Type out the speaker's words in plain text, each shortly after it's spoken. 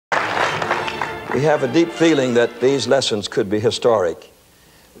We have a deep feeling that these lessons could be historic.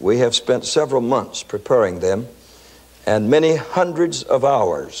 We have spent several months preparing them and many hundreds of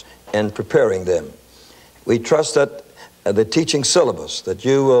hours in preparing them. We trust that the teaching syllabus that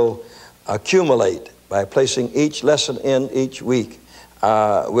you will accumulate by placing each lesson in each week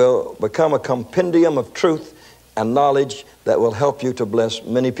will become a compendium of truth and knowledge that will help you to bless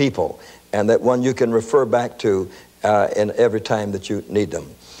many people, and that one you can refer back to in every time that you need them.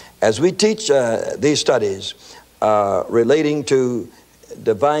 As we teach these studies relating to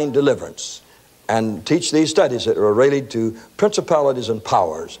divine deliverance, and teach these studies that are related to principalities and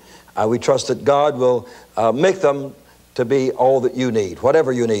powers, we trust that God will make them to be all that you need.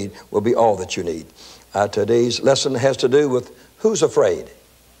 Whatever you need will be all that you need. Today's lesson has to do with who's afraid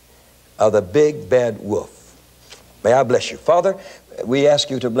of the big bad wolf. May I bless you. Father, we ask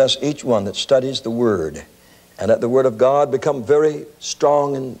you to bless each one that studies the Word, and let the Word of God become very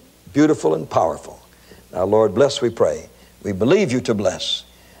strong and beautiful and powerful. Now, Lord, bless, we pray. We believe you to bless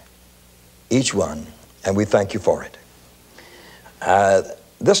each one, and we thank you for it.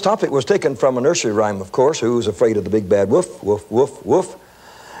 This topic was taken from a nursery rhyme, of course, Who's Afraid of the Big Bad Wolf, woof, woof, woof.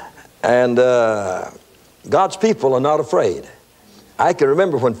 And God's people are not afraid. I can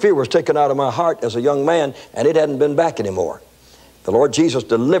remember when fear was taken out of my heart as a young man, and it hadn't been back anymore. The Lord Jesus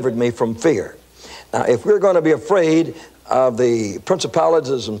delivered me from fear. Now, if we're going to be afraid of the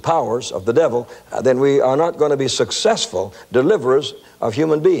principalities and powers of the devil, then we are not going to be successful deliverers of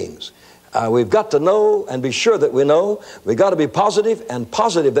human beings. We've got to know and be sure that we know. We've got to be positive and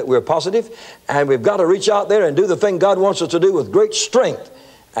positive that we're positive. And we've got to reach out there and do the thing God wants us to do with great strength.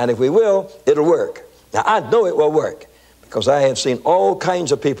 And if we will, it'll work. Now, I know it will work because I have seen all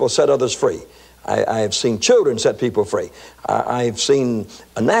kinds of people set others free. I have seen children set people free. I've seen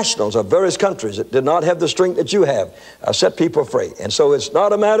nationals of various countries that did not have the strength that you have set people free. And so it's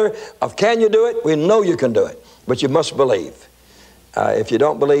not a matter of can you do it? We know you can do it, but you must believe. If you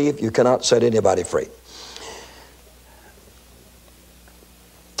don't believe, you cannot set anybody free.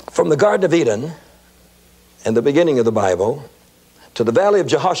 From the Garden of Eden, in the beginning of the Bible, to the Valley of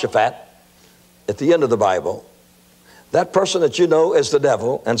Jehoshaphat, at the end of the Bible, that person that you know as the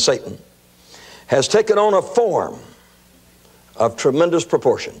devil and Satan has taken on a form of tremendous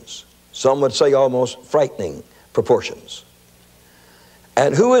proportions. Some would say almost frightening proportions.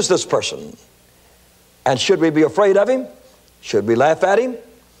 And who is this person? And should we be afraid of him? Should we laugh at him?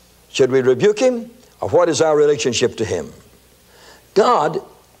 Should we rebuke him? Or what is our relationship to him? God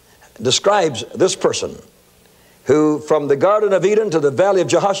describes this person who from the Garden of Eden to the Valley of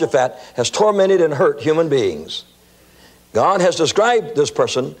Jehoshaphat has tormented and hurt human beings. God has described this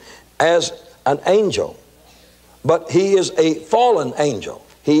person as an angel, but he is a fallen angel.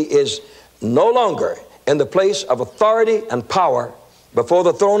 He is no longer in the place of authority and power before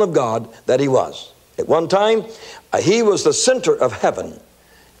the throne of God that he was. At one time, he was the center of heaven.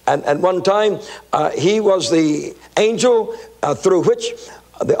 And at one time, he was the angel through which,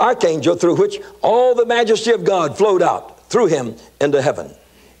 the archangel through which all the majesty of God flowed out through him into heaven.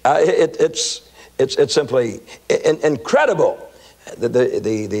 It's simply incredible,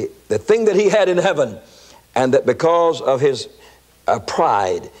 the thing that he had in heaven, and that because of his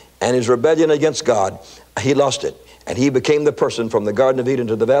pride and his rebellion against God, he lost it. And he became the person from the Garden of Eden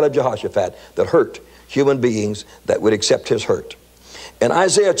to the Valley of Jehoshaphat that hurt human beings that would accept his hurt. In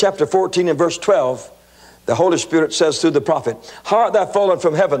Isaiah chapter 14 and verse 12, the Holy Spirit says through the prophet, "How art thou fallen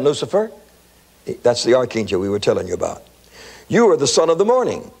from heaven, Lucifer?" That's the archangel we were telling you about. "You are the son of the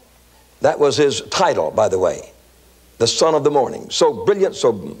morning." That was his title, by the way. The son of the morning. So brilliant,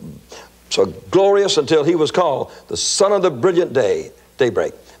 so glorious, until he was called the son of the brilliant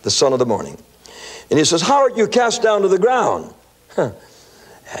daybreak, the son of the morning. And he says, "How art you cast down to the ground?"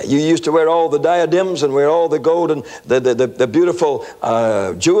 You used to wear all the diadems and wear all the gold and the beautiful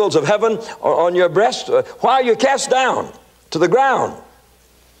jewels of heaven on your breast. Why are you cast down to the ground?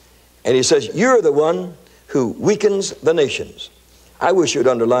 And he says, "You're the one who weakens the nations." I wish you'd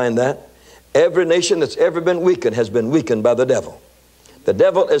underline that. Every nation that's ever been weakened has been weakened by the devil. The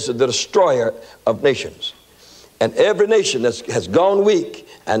devil is the destroyer of nations. And every nation that has gone weak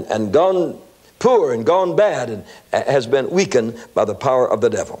and gone poor and gone bad and has been weakened by the power of the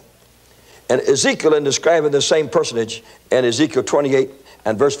devil. And Ezekiel, in describing the same personage, in Ezekiel 28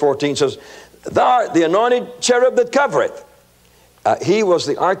 and verse 14 says, "Thou art the anointed cherub that covereth." He was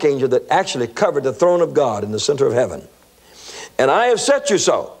the archangel that actually covered the throne of God in the center of heaven. "And I have set you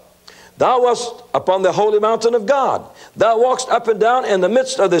so. Thou wast upon the holy mountain of God. Thou walkest up and down in the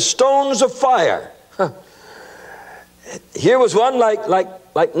midst of the stones of fire." Here was one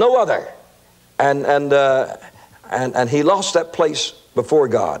like no other. And he lost that place before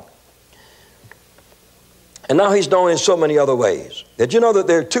God. And now he's known in so many other ways. Did you know that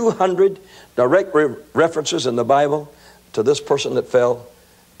there are 200 direct references in the Bible to this person that fell,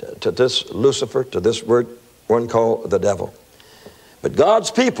 to this Lucifer, to this one called the devil? But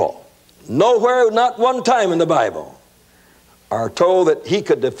God's people, nowhere, not one time in the Bible, are told that he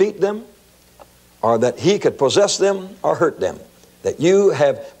could defeat them, or that he could possess them or hurt them. That you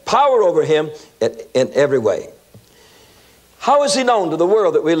have power over him in every way. How is he known to the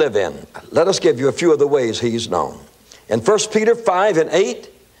world that we live in? Let us give you a few of the ways he's known. In 1 Peter 5 and 8,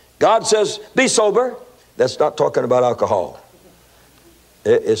 God says, be sober. That's not talking about alcohol.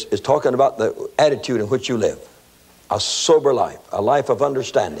 It's talking about the attitude in which you live. A sober life, a life of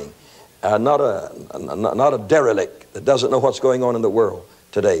understanding, not a derelict that doesn't know what's going on in the world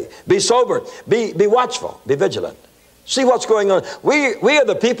today. Be sober, be watchful, be vigilant. See what's going on. We are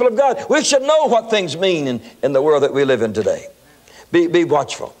the people of God. We should know what things mean in the world that we live in today. Be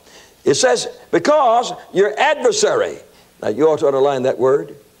watchful. It says, because your adversary, now you ought to underline that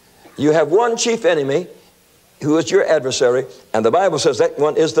word. You have one chief enemy who is your adversary, and the Bible says that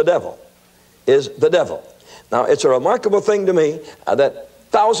one is the devil. Is the devil. Now it's a remarkable thing to me that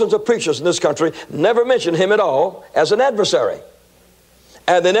thousands of preachers in this country never mention him at all as an adversary.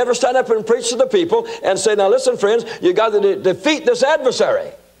 And they never stand up and preach to the people and say, now listen friends, you got to defeat this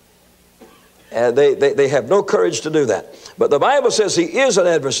adversary. And they have no courage to do that. But the Bible says he is an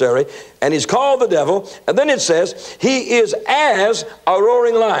adversary, and he's called the devil. And then it says he is as a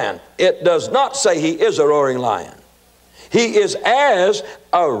roaring lion. It does not say he is a roaring lion. He is as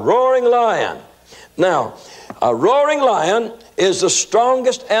a roaring lion. Now, a roaring lion is the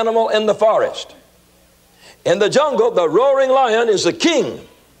strongest animal in the forest. In the jungle, the roaring lion is the king.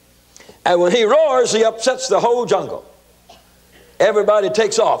 And when he roars, he upsets the whole jungle. Everybody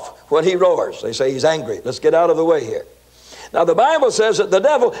takes off when he roars. They say he's angry. Let's get out of the way here. Now the Bible says that the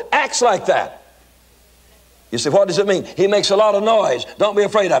devil acts like that. You say, what does it mean? He makes a lot of noise. Don't be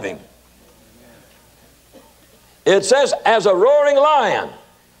afraid of him. It says, as a roaring lion,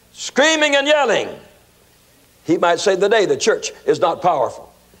 screaming and yelling. He might say today the church is not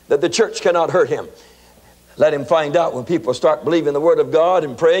powerful, that the church cannot hurt him. Let him find out when people start believing the Word of God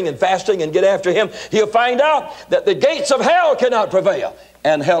and praying and fasting and get after him, he'll find out that the gates of hell cannot prevail.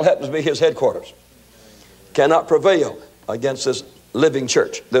 And hell happens to be his headquarters. Cannot prevail against this living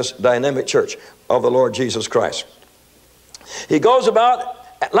church, this dynamic church of the Lord Jesus Christ. He goes about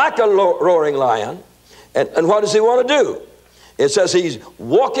like a roaring lion. And what does he want to do? It says he's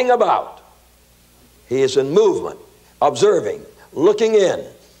walking about. He is in movement, observing, looking in.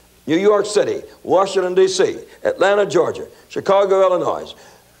 New York City, Washington, D.C., Atlanta, Georgia, Chicago, Illinois,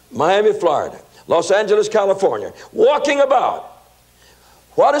 Miami, Florida, Los Angeles, California, walking about.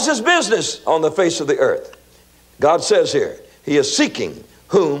 What is his business on the face of the earth? God says here, he is seeking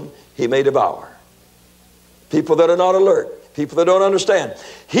whom he may devour. People that are not alert, people that don't understand.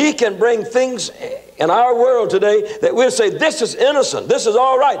 He can bring things in our world today that we'll say, this is innocent, this is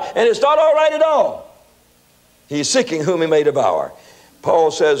all right, and it's not all right at all. He's seeking whom he may devour.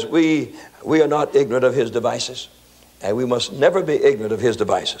 Paul says we are not ignorant of his devices, and we must never be ignorant of his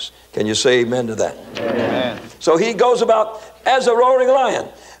devices. Can you say amen to that? Amen. So he goes about as a roaring lion.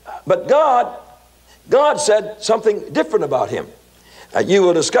 But God said something different about him. You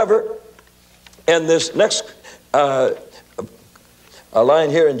will discover in this next line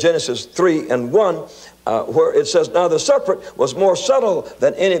here in Genesis 3 and 1, where it says, now the serpent was more subtle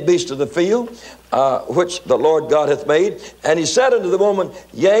than any beast of the field, which the Lord God hath made. And he said unto the woman,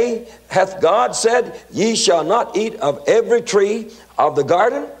 yea, hath God said, ye shall not eat of every tree of the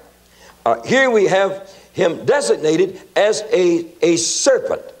garden? Here we have him designated as a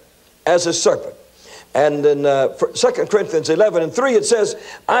serpent, as a serpent. And in 2 Corinthians 11 and 3 it says,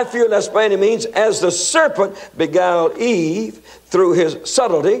 I fear lest by any means as the serpent beguiled Eve through his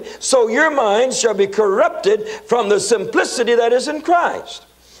subtlety, so your minds shall be corrupted from the simplicity that is in Christ.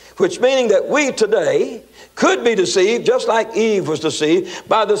 Which meaning that we today could be deceived just like Eve was deceived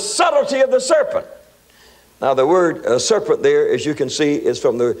by the subtlety of the serpent. Now the word serpent there, as you can see, is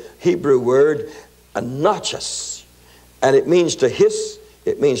from the Hebrew word anachas. And it means to hiss,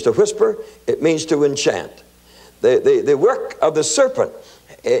 it means to whisper, it means to enchant. The work of the serpent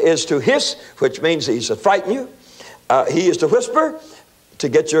is to hiss, which means he's to frighten you. He is to whisper, to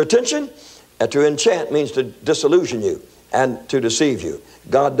get your attention. And to enchant means to disillusion you and to deceive you.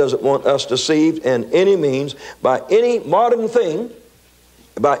 God doesn't want us deceived in any means by any modern thing.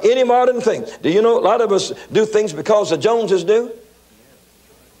 By any modern thing. Do you know a lot of us do things because the Joneses do?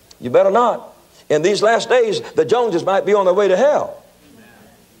 You better not. In these last days, the Joneses might be on their way to hell.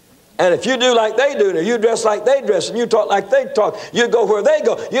 And if you do like they do, and you dress like they dress, and you talk like they talk, you go where they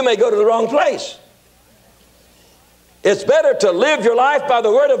go, you may go to the wrong place. It's better to live your life by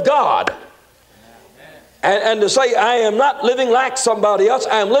the Word of God and to say, I am not living like somebody else.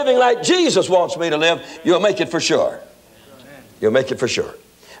 I am living like Jesus wants me to live. You'll make it for sure. You'll make it for sure.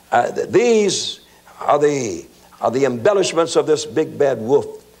 These are the embellishments of this big bad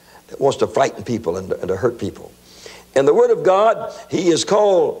wolf that wants to frighten people and to hurt people. In the Word of God, he is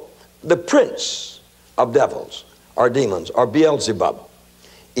called the prince of devils, or demons, or Beelzebub.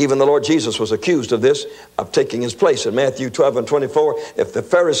 Even the Lord Jesus was accused of this, of taking his place. In Matthew 12 and 24, if the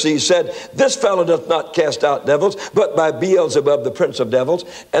Pharisees said, this fellow doth not cast out devils, but by Beelzebub, the prince of devils.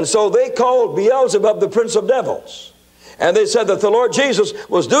 And so they called Beelzebub the prince of devils. And they said that the Lord Jesus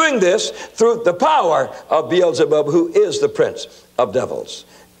was doing this through the power of Beelzebub, who is the prince of devils.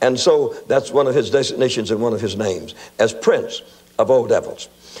 And so that's one of his designations and one of his names, as prince of all devils.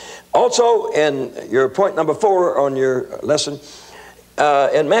 Also, in your point number 4 on your lesson,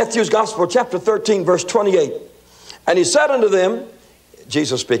 in Matthew's Gospel, chapter 13, verse 28, and he said unto them,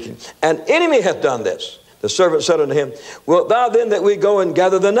 Jesus speaking, an enemy hath done this. The servant said unto him, wilt thou then that we go and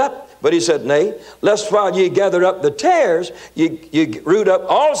gather them up? But he said, nay, lest while ye gather up the tares, ye root up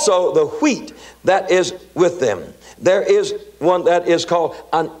also the wheat that is with them. There is one that is called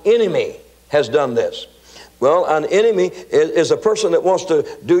an enemy has done this. Well, an enemy is a person that wants to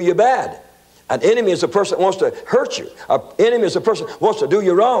do you bad. An enemy is a person that wants to hurt you. An enemy is a person that wants to do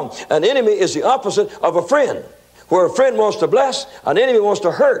you wrong. An enemy is the opposite of a friend. Where a friend wants to bless, an enemy wants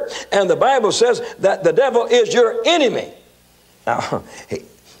to hurt. And the Bible says that the devil is your enemy. Now,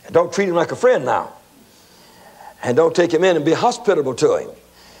 don't treat him like a friend now. And don't take him in and be hospitable to him.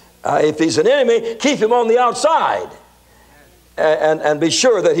 If he's an enemy, keep him on the outside. And be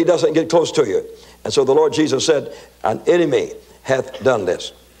sure that he doesn't get close to you. And so the Lord Jesus said, an enemy hath done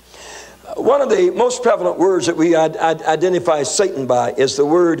this. One of the most prevalent words that we identify Satan by is the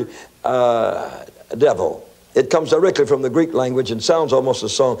word devil. It comes directly from the Greek language and sounds almost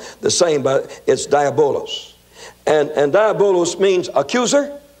the same, but it's diabolos. And diabolos means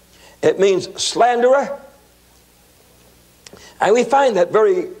accuser. It means slanderer. And we find that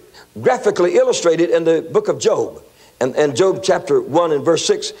very graphically illustrated in the book of Job. And Job chapter 1 and verse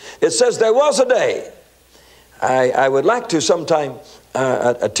 6, it says, there was a day. I would like to sometime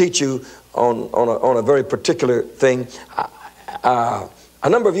teach you on a very particular thing. A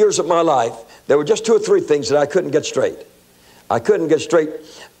number of years of my life, there were just 2 or 3 things that I couldn't get straight. I couldn't get straight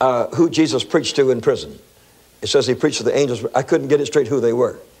who Jesus preached to in prison. It says he preached to the angels. I couldn't get it straight who they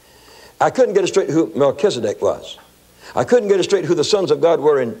were. I couldn't get it straight who Melchizedek was. I couldn't get it straight who the sons of God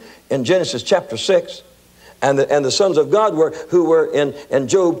were in Genesis chapter 6. And the sons of God who were in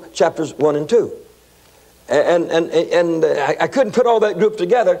Job chapters 1 and 2. And I couldn't put all that group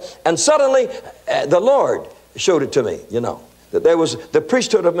together. And suddenly the Lord showed it to me, you know. That there was the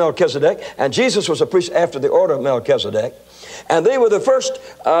priesthood of Melchizedek, and Jesus was a priest after the order of Melchizedek. And they were the first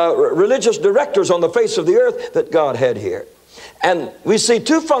religious directors on the face of the earth that God had here. And we see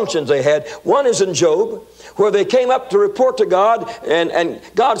 2 functions they had. One is in Job, where they came up to report to God, and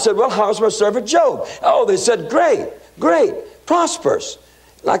God said, well, how's my servant Job? Oh, they said, great, great, prosperous,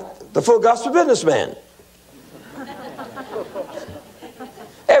 like the full gospel businessman.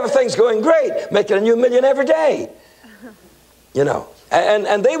 Everything's going great, making a new million every day. You know,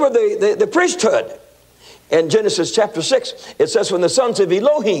 and they were the priesthood. In Genesis chapter 6, it says, when the sons of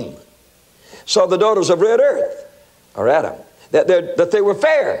Elohim saw the daughters of red earth, or Adam, that they were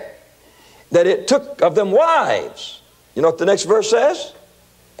fair, that it took of them wives. You know what the next verse says?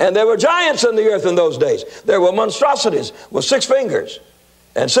 And there were giants in the earth in those days. There were monstrosities with 6 fingers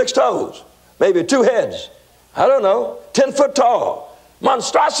and 6 toes, maybe 2 heads. I don't know, 10 foot tall,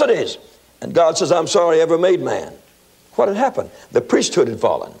 monstrosities. And God says, I'm sorry I ever made man. What had happened? The priesthood had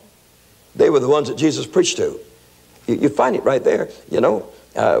fallen. They were the ones that Jesus preached to. You find it right there, you know.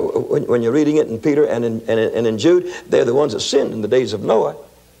 When you're reading it in Peter and in Jude, they're the ones that sinned in the days of Noah.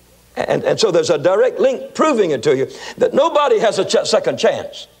 And so there's a direct link proving it to you that nobody has a second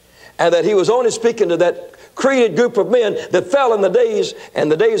chance. And that he was only speaking to that created group of men that fell in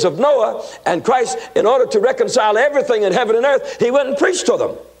the days of Noah. And Christ, in order to reconcile everything in heaven and earth, he went and preached to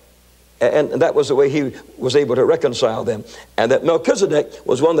them. And that was the way he was able to reconcile them. And that Melchizedek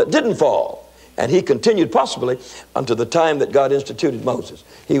was one that didn't fall. And he continued possibly until the time that God instituted Moses.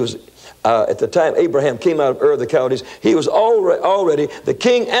 He was, at the time Abraham came out of Ur of the Chaldees, he was already the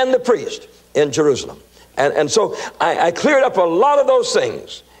king and the priest in Jerusalem. And so I cleared up a lot of those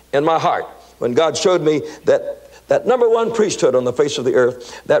things in my heart when God showed me that number 1 priesthood on the face of the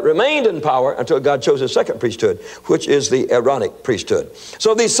earth that remained in power until God chose his second priesthood, which is the Aaronic priesthood.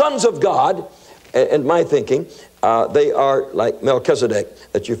 So these sons of God, in my thinking, they are like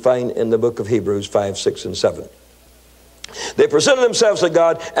Melchizedek that you find in the book of Hebrews 5, 6, and 7. They presented themselves to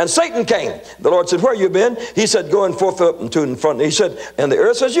God, and Satan came. The Lord said, where you been? He said, going forth up and to in front. He said, and the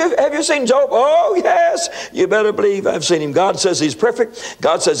earth says, have you seen Job? Oh, yes. You better believe I've seen him. God says he's perfect.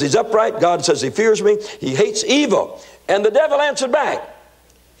 God says he's upright. God says he fears me. He hates evil. And the devil answered back.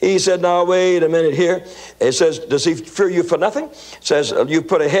 He said, now, wait a minute here. It says, does he fear you for nothing? It says, you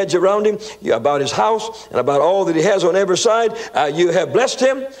put a hedge around him, about his house, and about all that he has on every side. You have blessed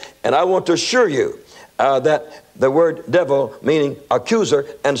him, and I want to assure you that the word devil, meaning accuser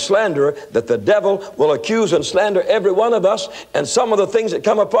and slanderer, that the devil will accuse and slander every one of us, and some of the things that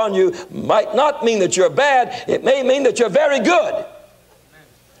come upon you might not mean that you're bad. It may mean that you're very good.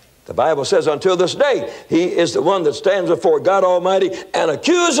 The Bible says until this day, he is the one that stands before God Almighty and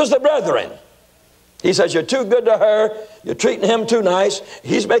accuses the brethren. He says, you're too good to her. You're treating him too nice.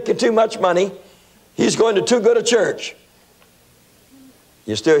 He's making too much money. He's going to too good a church.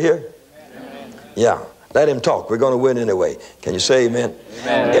 You still here? Amen. Yeah. Let him talk. We're going to win anyway. Can you say amen?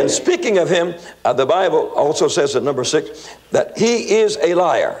 Amen. And speaking of him, the Bible also says in number 6 that he is a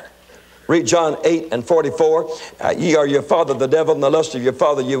liar. Read John 8:44. Ye are your father the devil, and the lust of your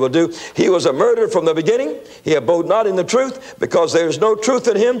father you will do. He was a murderer from the beginning. He abode not in the truth, because there is no truth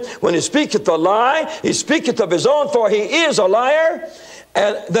in him. When he speaketh a lie, he speaketh of his own, for he is a liar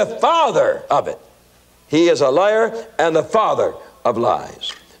and the father of it. He is a liar and the father of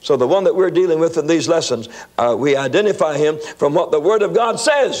lies. So the one that we're dealing with in these lessons, we identify him from what the Word of God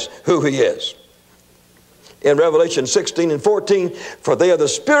says who he is. In Revelation 16:14, for they are the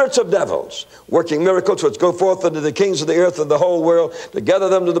spirits of devils, working miracles which go forth unto the kings of the earth and the whole world, to gather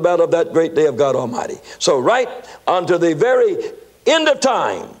them to the battle of that great day of God Almighty. So right unto the very end of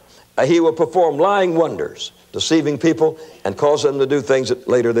time, he will perform lying wonders, deceiving people and cause them to do things that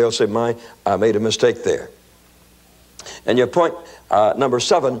later they'll say, I made a mistake there. And your point number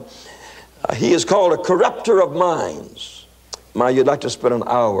 7, he is called a corrupter of minds. You'd like to spend an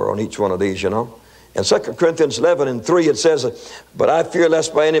hour on each one of these, you know. In 2 Corinthians 11:3 it says, but I fear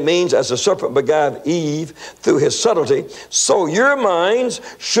lest by any means, as the serpent beguiled Eve through his subtlety, so your minds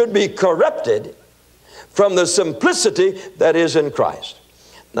should be corrupted from the simplicity that is in Christ.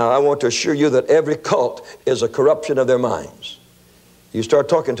 Now I want to assure you that every cult is a corruption of their minds. You start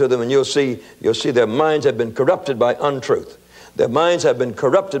talking to them and you'll see their minds have been corrupted by untruth. Their minds have been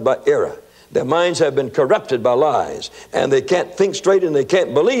corrupted by error. Their minds have been corrupted by lies. And they can't think straight and they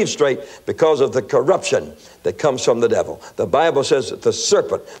can't believe straight because of the corruption that comes from the devil. The Bible says that the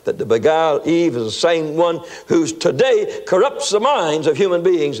serpent that beguiled Eve is the same one who today corrupts the minds of human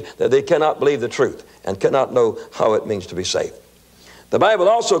beings, that they cannot believe the truth and cannot know how it means to be saved. The Bible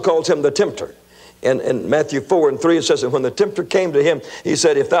also calls him the tempter. In Matthew 4:3 it says that when the tempter came to him, he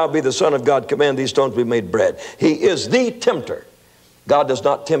said, if thou be the Son of God, command these stones be made bread. He is the tempter. God does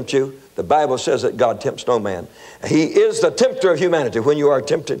not tempt you. The Bible says that God tempts no man. He is the tempter of humanity. When you are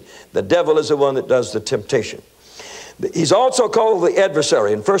tempted, the devil is the one that does the temptation. He's also called the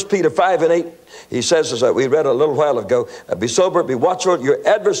adversary. In 1 Peter 5:8, he says, as we read a little while ago, be sober, be watchful. Your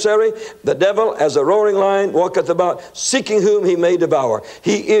adversary, the devil, as a roaring lion, walketh about, seeking whom he may devour.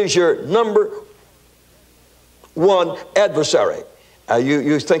 He is your number one adversary.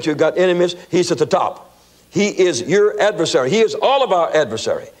 You think you've got enemies? He's at the top. He is your adversary. He is all of our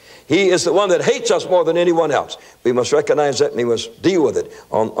adversary. He is the one that hates us more than anyone else. We must recognize that and we must deal with it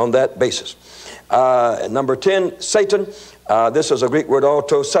on that basis. Number 10, Satan. This is a Greek word,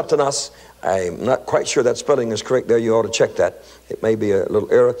 auto satanas. I'm not quite sure that spelling is correct there. You ought to check that. It may be a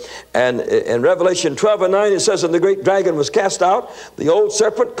little error. And in Revelation 12:9 it says, and the great dragon was cast out, the old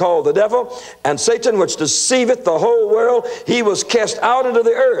serpent called the devil, and Satan, which deceiveth the whole world, he was cast out into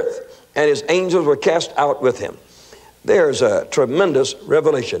the earth, and his angels were cast out with him. There's a tremendous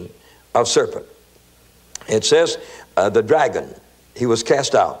revelation of serpent. It says the dragon, he was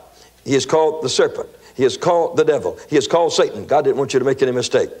cast out. He is called the serpent. He is called the devil. He is called Satan. God didn't want you to make any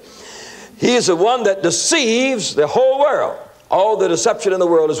mistake. He is the one that deceives the whole world. All the deception in the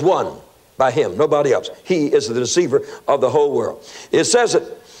world is won by him, nobody else. He is the deceiver of the whole world. It says that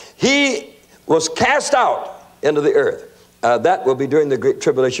he was cast out into the earth. That will be during the great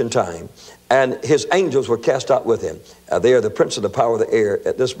tribulation time. And his angels were cast out with him. They are the prince of the power of the air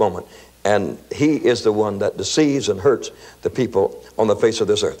at this moment. And he is the one that deceives and hurts the people on the face of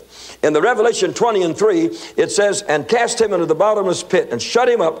this earth. In the Revelation 20:3, it says, and cast him into the bottomless pit and shut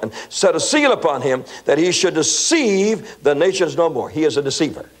him up and set a seal upon him that he should deceive the nations no more. He is a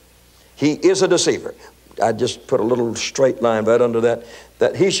deceiver. He is a deceiver. I just put a little straight line right under that.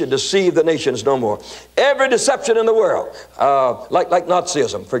 That he should deceive the nations no more. Every deception in the world, like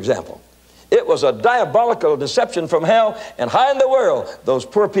Nazism, for example. It was a diabolical deception from hell, and how in the world those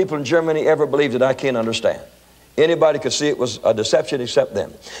poor people in Germany ever believed it, I can't understand. Anybody could see it was a deception except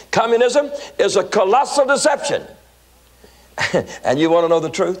them. Communism is a colossal deception. And you want to know the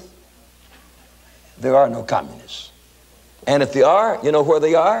truth? There are no communists. And if they are, you know where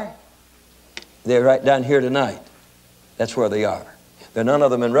they are? They're right down here tonight. That's where they are. There are none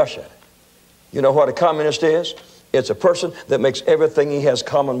of them in Russia. You know what a communist is? It's a person that makes everything he has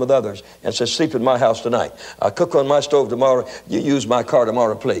common with others and says, sleep in my house tonight. I'll cook on my stove tomorrow. You use my car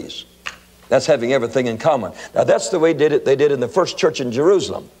tomorrow, please. That's having everything in common. Now, that's the way they did in the first church in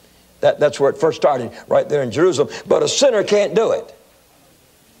Jerusalem. That's where it first started, right there in Jerusalem. But a sinner can't do it.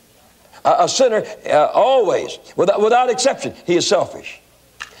 A sinner always, without exception, he is selfish.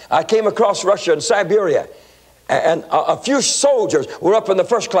 I came across Russia and Siberia, and a few soldiers were up in the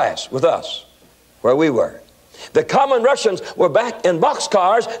first class with us, where we were. The common Russians were back in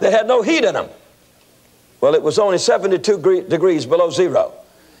boxcars that had no heat in them. Well, it was only 72 degrees below zero,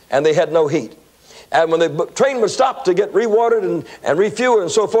 and they had no heat. And when the train would stop to get rewatered and refueled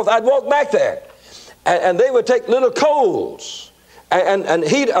and so forth, I'd walk back there. And they would take little coals and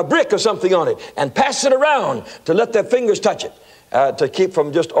heat a brick or something on it and pass it around to let their fingers touch it, to keep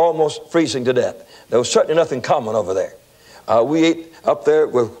from just almost freezing to death. There was certainly nothing common over there. We ate up there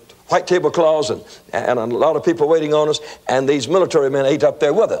with white tablecloths and a lot of people waiting on us, and these military men ate up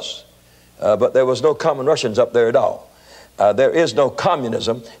there with us. But there was no common Russians up there at all. There is no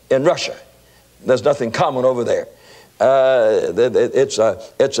communism in Russia. There's nothing common over there. It's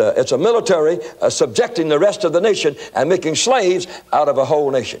a military subjecting the rest of the nation and making slaves out of a whole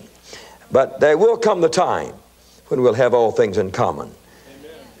nation. But there will come the time when we'll have all things in common.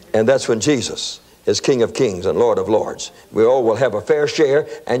 Amen. And that's when Jesus is King of Kings and Lord of Lords. We all will have a fair share,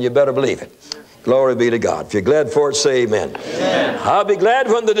 and you better believe it. Glory be to God. If you're glad for it, say amen. Amen. I'll be glad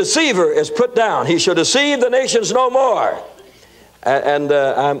when the deceiver is put down. He shall deceive the nations no more. And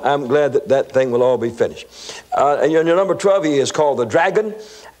I'm glad that thing will all be finished. And your number 12, he is called the dragon,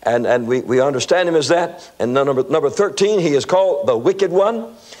 and we understand him as that. And number 13, he is called the wicked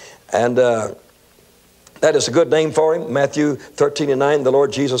one, and that is a good name for him. Matthew 13:9, the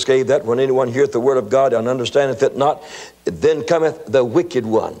Lord Jesus gave that. When anyone heareth the word of God and understandeth it not, then cometh the wicked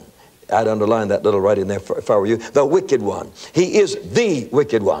one. I'd underline that little right in there if I were you. The wicked one. He is the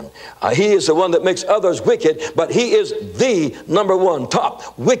wicked one. He is the one that makes others wicked, but he is the number one,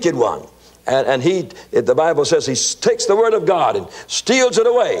 top wicked one. And the Bible says he takes the word of God and steals it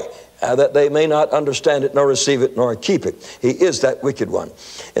away, that they may not understand it, nor receive it, nor keep it. He is that wicked one.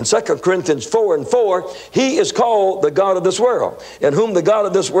 In 2 Corinthians 4:4, he is called the God of this world, in whom the God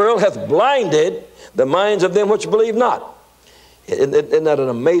of this world hath blinded the minds of them which believe not. Isn't that an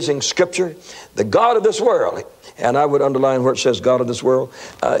amazing scripture? The God of this world, and I would underline where it says God of this world.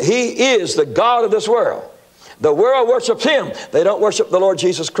 He is the God of this world. The world worships him. They don't worship the Lord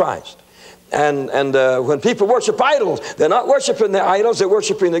Jesus Christ. And when people worship idols, they're not worshiping their idols, they're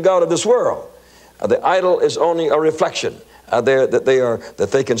worshiping the God of this world. The idol is only a reflection that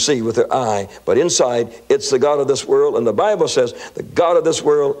they can see with their eye, but inside it's the God of this world. And the Bible says the God of this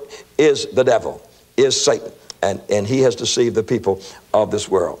world is the devil, is Satan. And he has deceived the people of this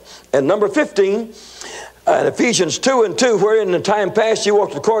world. And number 15, in Ephesians 2:2, wherein in the time past you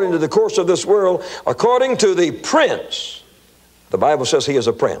walked according to the course of this world, according to the prince. The Bible says he is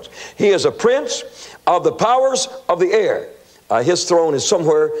a prince. He is a prince of the powers of the air. His throne is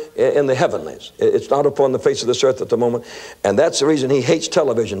somewhere in the heavenlies. It's not upon the face of this earth at the moment. And that's the reason he hates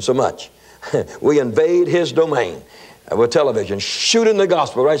television so much. We invade his domain with television, shooting the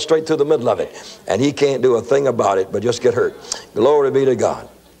gospel right straight through the middle of it. And he can't do a thing about it but just get hurt. Glory be to God.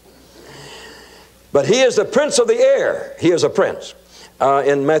 But he is the prince of the air. He is a prince.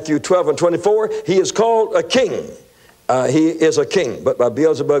 In Matthew 12:24, he is called a king. He is a king, but by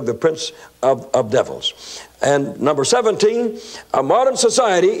Beelzebub, the prince of devils. And number 17, a modern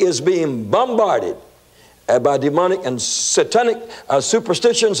society is being bombarded by demonic and satanic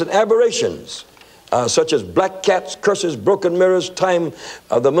superstitions and aberrations. Such as black cats, curses, broken mirrors, time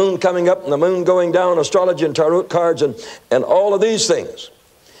of the moon coming up and the moon going down, astrology and tarot cards, and all of these things.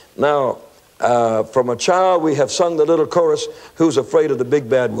 Now, from a child we have sung the little chorus, "Who's afraid of the big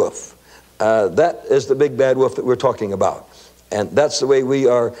bad wolf?" That is the big bad wolf that we're talking about. And that's the way we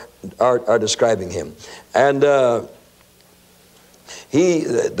are describing him. And the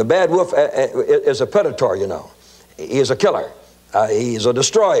bad wolf is a predator, you know. He is a killer. He is a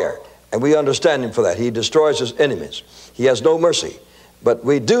destroyer. And we understand him for that. He destroys his enemies. He has no mercy. But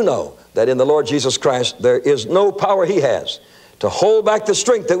we do know that in the Lord Jesus Christ, there is no power he has to hold back the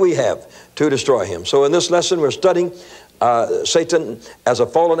strength that we have to destroy him. So in this lesson, we're studying Satan as a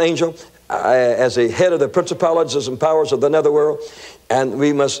fallen angel, as a head of the principalities and powers of the netherworld. And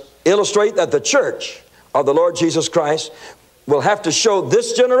we must illustrate that the church of the Lord Jesus Christ will have to show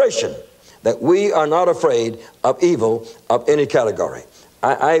this generation that we are not afraid of evil of any category.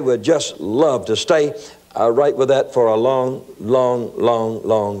 I would just love to stay right with that for a long, long, long,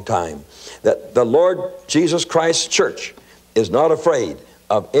 long time. That the Lord Jesus Christ's church is not afraid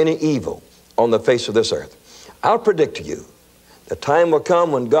of any evil on the face of this earth. I'll predict to you, the time will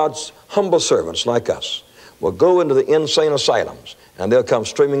come when God's humble servants like us will go into the insane asylums, and they'll come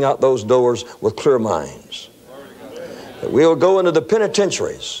streaming out those doors with clear minds. That we'll go into the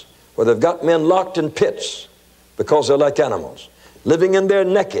penitentiaries where they've got men locked in pits because they're like animals, living in there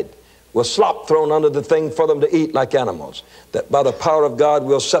naked, with slop thrown under the thing for them to eat like animals. That by the power of God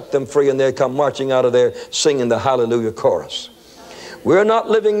we'll set them free, and they'll come marching out of there singing the hallelujah chorus. We're not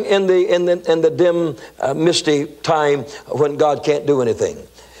living in the dim, misty time when God can't do anything.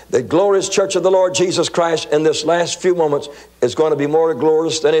 The glorious church of the Lord Jesus Christ in this last few moments is going to be more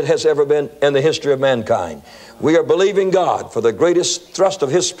glorious than it has ever been in the history of mankind. We are believing God for the greatest thrust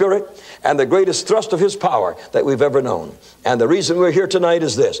of His Spirit and the greatest thrust of His power that we've ever known. And the reason we're here tonight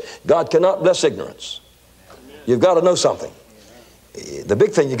is this: God cannot bless ignorance. You've got to know something. The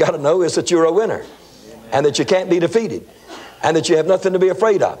big thing you got to know is that you're a winner, and that you can't be defeated, and that you have nothing to be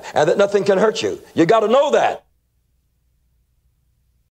afraid of, and that nothing can hurt you. You got to know that.